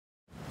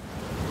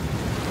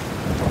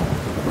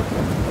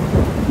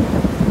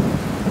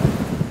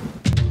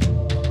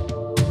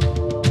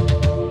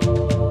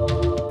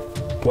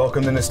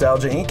Welcome to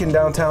Nostalgia Inc. in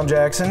downtown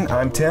Jackson.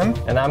 I'm Tim.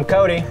 And I'm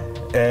Cody.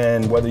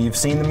 And whether you've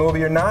seen the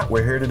movie or not,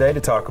 we're here today to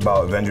talk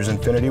about Avengers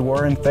Infinity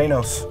War and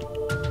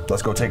Thanos.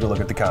 Let's go take a look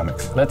at the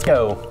comics. Let's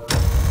go.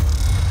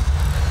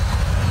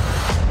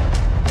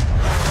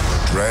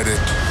 Dread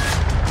it.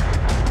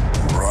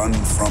 Run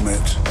from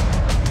it.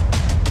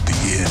 The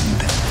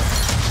end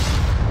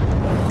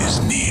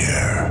is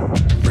near.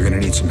 We're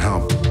gonna need some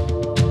help.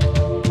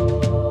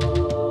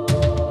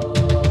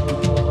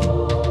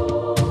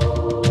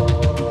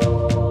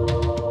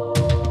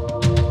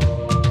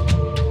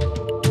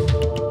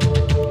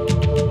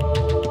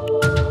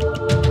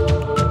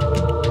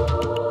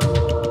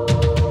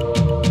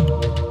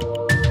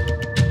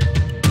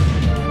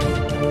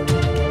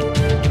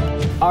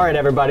 All right,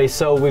 everybody,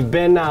 so we've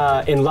been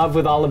in love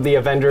with all of the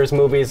Avengers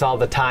movies, all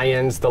the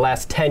tie-ins. The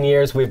last 10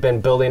 years, we've been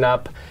building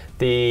up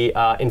the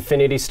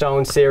Infinity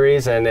Stone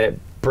series, and it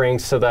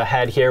brings to the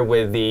head here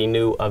with the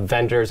new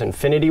Avengers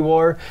Infinity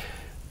War.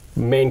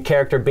 Main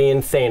character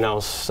being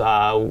Thanos.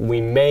 We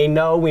may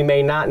know, we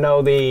may not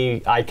know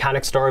the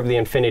iconic story of the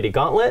Infinity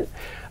Gauntlet.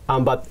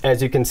 But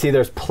as you can see,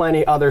 there's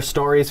plenty other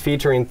stories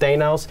featuring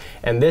Thanos,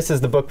 and this is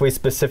the book we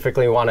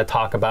specifically want to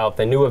talk about,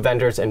 the new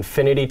Avengers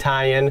Infinity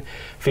tie-in,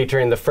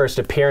 featuring the first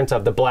appearance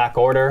of the Black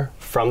Order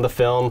from the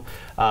film,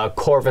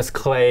 Corvus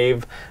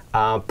Clave,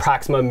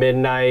 Proxima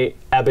Midnight,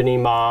 Ebony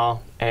Maw,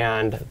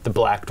 and the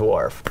Black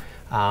Dwarf.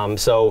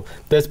 So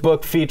this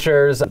book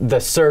features the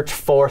search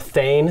for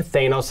Thane,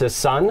 Thanos'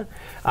 son.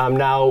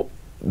 Now,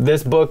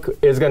 this book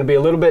is going to be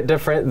a little bit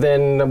different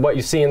than what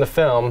you see in the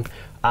film,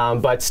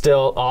 but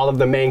still, all of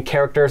the main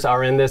characters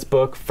are in this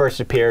book, first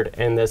appeared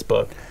in this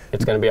book.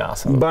 It's going to be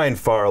awesome. By and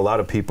far, a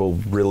lot of people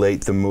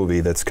relate the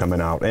movie that's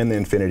coming out and the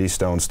Infinity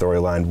Stone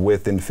storyline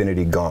with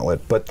Infinity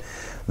Gauntlet, but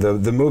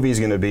the movie is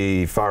going to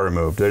be far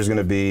removed. There's going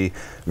to be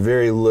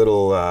very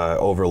little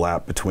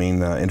overlap between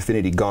the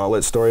Infinity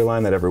Gauntlet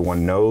storyline that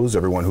everyone knows,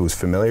 everyone who's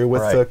familiar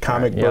with the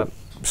comic book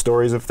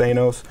stories of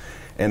Thanos,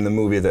 and the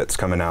movie that's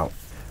coming out.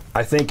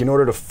 I think in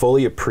order to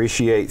fully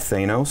appreciate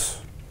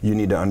Thanos, you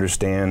need to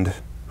understand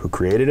who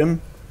created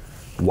him,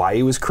 why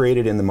he was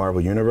created in the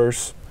Marvel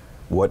Universe,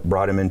 what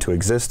brought him into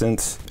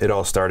existence. It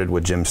all started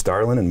with Jim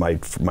Starlin and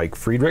Mike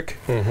Friedrich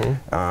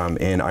in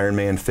Iron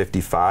Man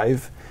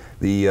 55.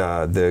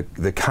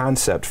 The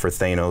concept for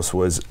Thanos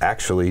was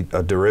actually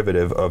a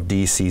derivative of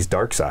DC's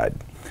Darkseid.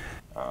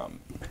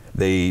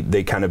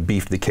 They kind of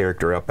beefed the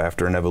character up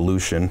after an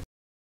evolution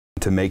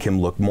to make him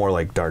look more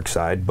like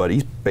Darkseid, but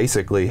he's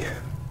basically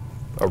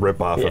a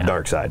ripoff of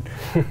Darkseid.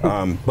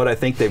 But I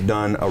think they've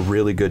done a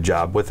really good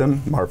job with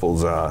him.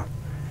 Marvel's,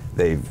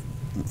 they've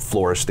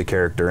flourished the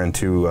character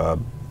into a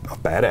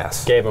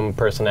badass. Gave him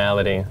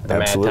personality, the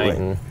Mad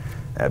Titan.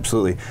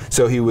 Absolutely.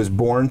 So he was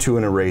born to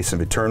a race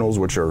of Eternals,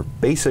 which are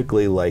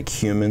basically like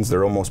humans.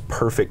 They're almost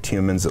perfect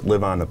humans that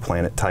live on the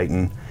planet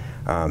Titan.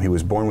 He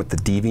was born with the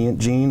deviant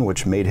gene,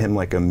 which made him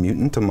like a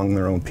mutant among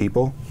their own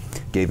people.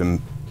 Gave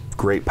him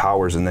great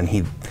powers, and then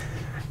he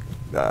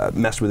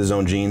messed with his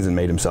own genes and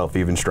made himself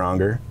even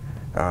stronger.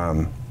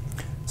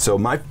 So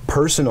my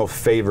personal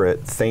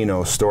favorite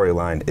Thanos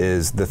storyline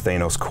is the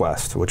Thanos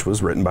Quest, which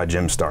was written by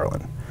Jim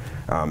Starlin.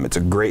 It's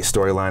a great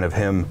storyline of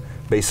him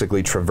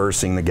basically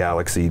traversing the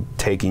galaxy,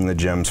 taking the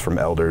gems from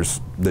Elders,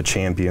 the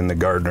Champion, the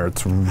Gardener.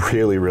 It's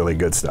really, really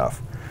good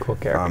stuff. Cool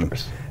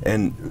characters.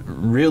 And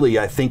really,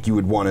 I think you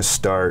would want to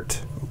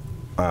start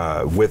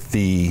with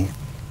the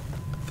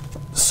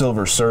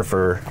Silver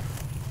Surfer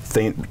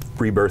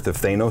Rebirth of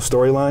Thanos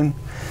storyline.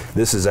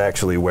 This is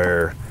actually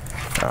where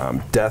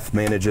Death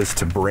manages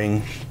to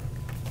bring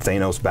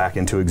Thanos back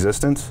into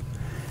existence,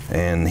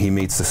 and he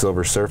meets the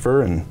Silver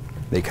Surfer, and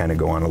they kind of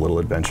go on a little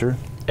adventure.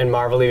 And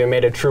Marvel even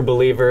made a True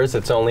Believers.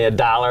 It's only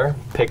 $1.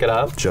 Pick it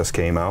up. Just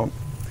came out.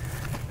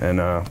 And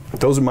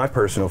those are my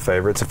personal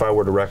favorites. If I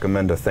were to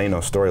recommend a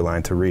Thanos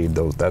storyline to read,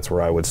 that's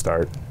where I would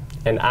start.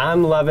 And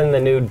I'm loving the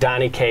new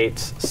Donny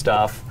Cates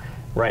stuff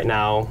right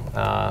now,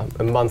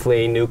 a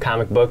monthly new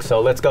comic book, so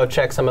let's go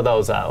check some of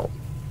those out.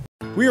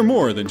 We are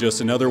more than just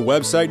another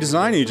website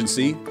design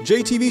agency.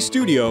 JTV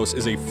Studios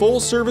is a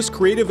full-service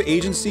creative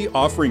agency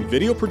offering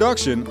video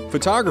production,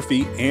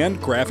 photography,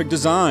 and graphic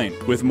design.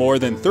 With more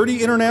than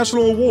 30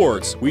 international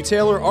awards, we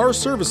tailor our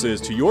services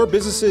to your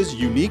business's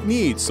unique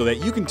needs so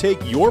that you can take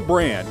your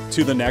brand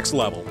to the next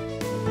level.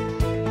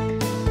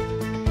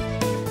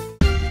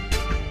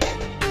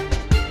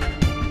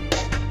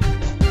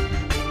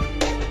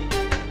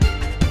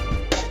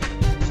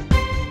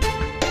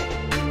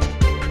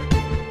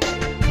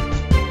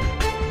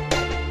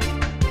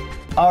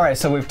 All right,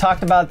 so we've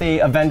talked about the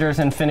Avengers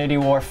Infinity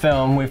War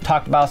film. We've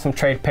talked about some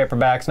trade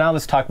paperbacks. Now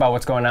let's talk about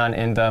what's going on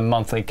in the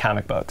monthly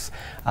comic books.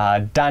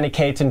 Donny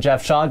Cates and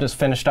Jeff Shaw just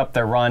finished up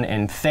their run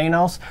in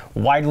Thanos.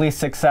 Widely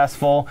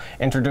successful,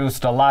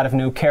 introduced a lot of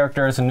new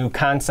characters and new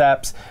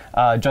concepts.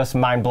 Just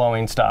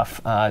mind-blowing stuff.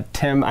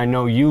 Tim, I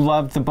know you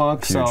loved the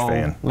book, Huge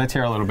fan. Let's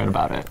hear a little bit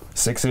about it.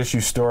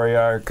 6-issue story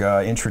arc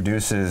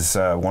introduces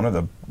one of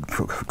the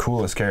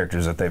coolest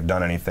characters that they've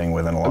done anything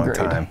with in a long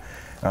time.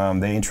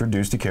 they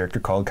introduced a character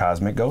called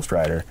Cosmic Ghost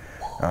Rider.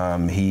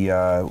 He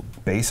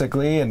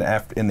basically, in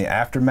the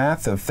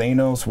aftermath of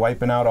Thanos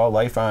wiping out all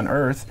life on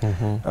Earth,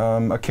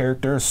 a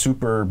character, a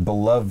super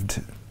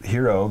beloved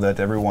hero that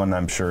everyone,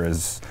 I'm sure,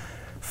 is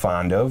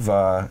fond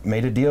of,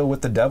 made a deal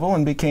with the devil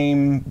and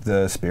became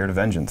the Spirit of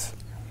Vengeance.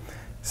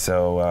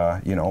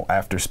 So, you know,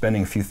 after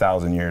spending a few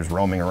thousand years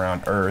roaming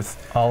around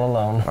Earth, all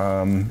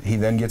alone, he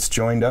then gets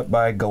joined up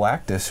by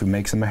Galactus, who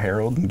makes him a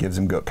herald and gives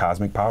him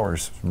cosmic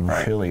powers.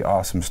 Really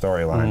awesome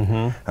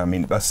storyline. I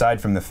mean,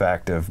 aside from the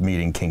fact of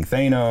meeting King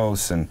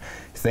Thanos and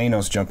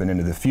Thanos jumping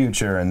into the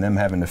future and them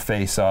having to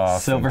face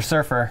off. Silver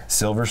Surfer.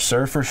 Silver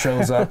Surfer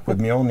shows up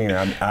with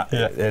Mjolnir.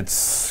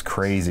 It's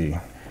crazy.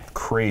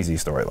 Crazy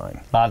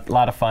storyline.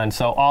 Lot of fun.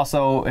 So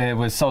also, it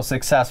was so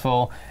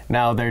successful,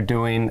 now they're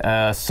doing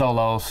a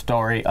solo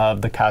story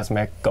of the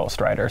Cosmic Ghost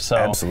Rider. So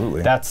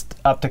absolutely, that's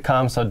up to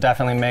come, so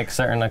definitely make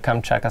certain to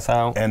come check us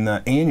out. And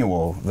the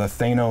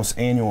Thanos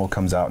annual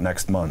comes out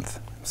next month.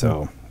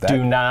 So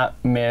do not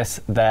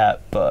miss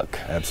that book.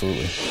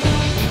 Absolutely.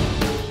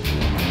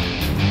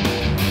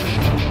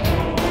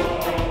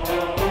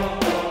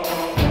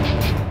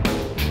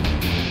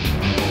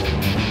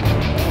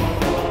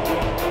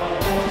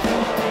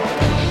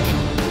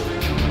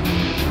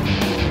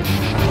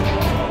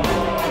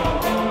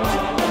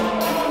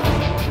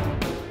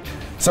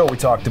 So we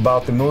talked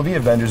about the movie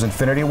Avengers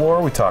Infinity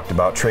War, we talked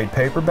about trade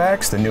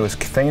paperbacks, the newest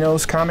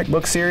Thanos comic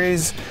book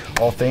series,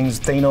 all things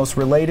Thanos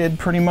related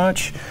pretty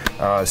much.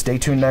 Stay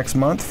tuned next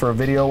month for a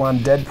video on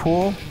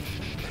Deadpool.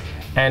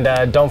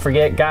 And don't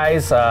forget,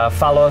 guys,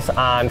 follow us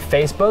on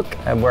Facebook.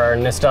 We're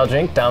Nostalgia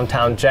Inc.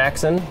 Downtown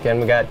Jackson.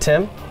 Again, we got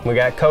Tim, we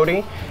got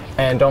Cody.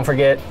 And don't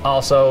forget,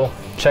 also,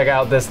 check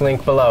out this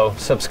link below.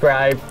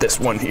 Subscribe.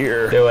 This one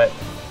here. Do it.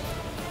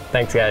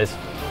 Thanks, guys.